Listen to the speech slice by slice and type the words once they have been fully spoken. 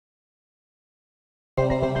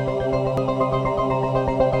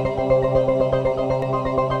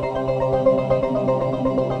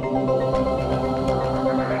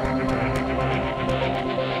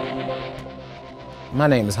My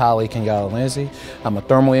name is Haile Lindsey. I'm a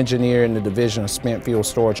thermal engineer in the Division of Spent Fuel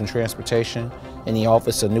Storage and Transportation in the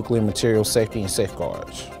Office of Nuclear Materials Safety and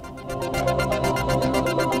Safeguards.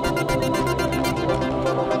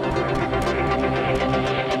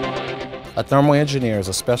 A thermal engineer is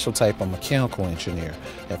a special type of mechanical engineer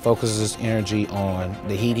that focuses energy on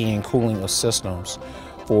the heating and cooling of systems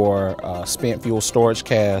for spent fuel storage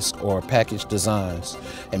casks or package designs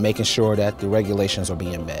and making sure that the regulations are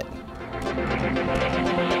being met.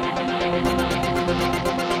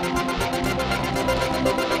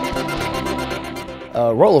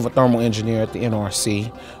 The role of a thermal engineer at the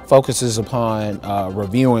NRC focuses upon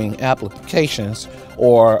reviewing applications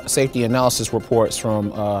or safety analysis reports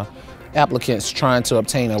from applicants trying to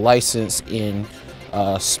obtain a license in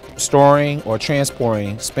storing or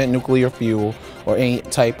transporting spent nuclear fuel or any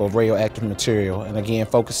type of radioactive material, and again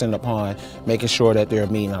focusing upon making sure that they're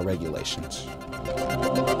meeting our regulations.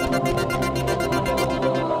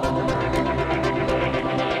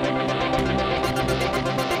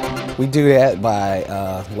 We do that by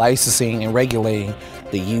licensing and regulating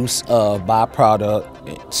the use of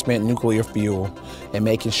byproduct spent nuclear fuel and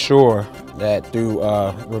making sure that through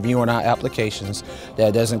reviewing our applications that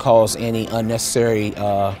it doesn't cause any unnecessary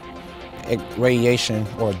radiation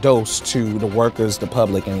or dose to the workers, the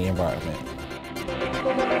public, and the environment.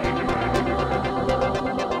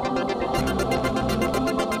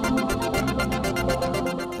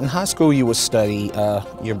 In high school, you would study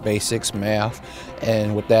your basics, math,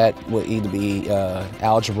 and with that would either be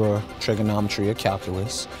algebra, trigonometry, or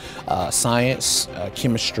calculus, science,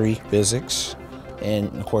 chemistry, physics, and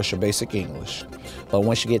of course your basic English. But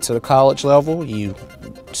once you get to the college level, you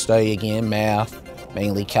study again math,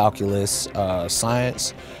 mainly calculus,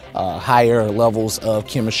 science, higher levels of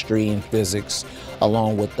chemistry and physics,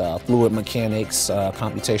 along with fluid mechanics,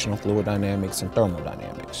 computational fluid dynamics, and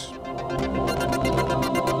thermodynamics.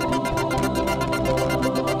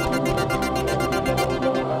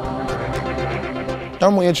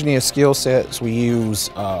 Thermal engineer skill sets, we use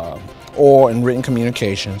oral and written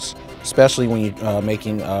communications, especially when you're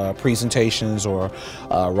making presentations or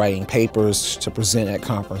writing papers to present at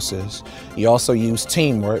conferences. You also use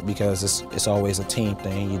teamwork because it's always a team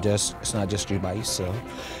thing. It's not just you by yourself.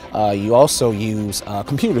 You also use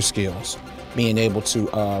computer skills, being able to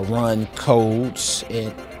run codes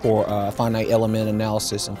for finite element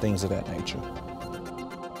analysis and things of that nature.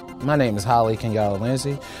 My name is Haile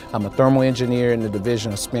Lindsey. I'm a thermal engineer in the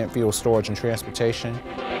Division of Spent Fuel Storage and Transportation.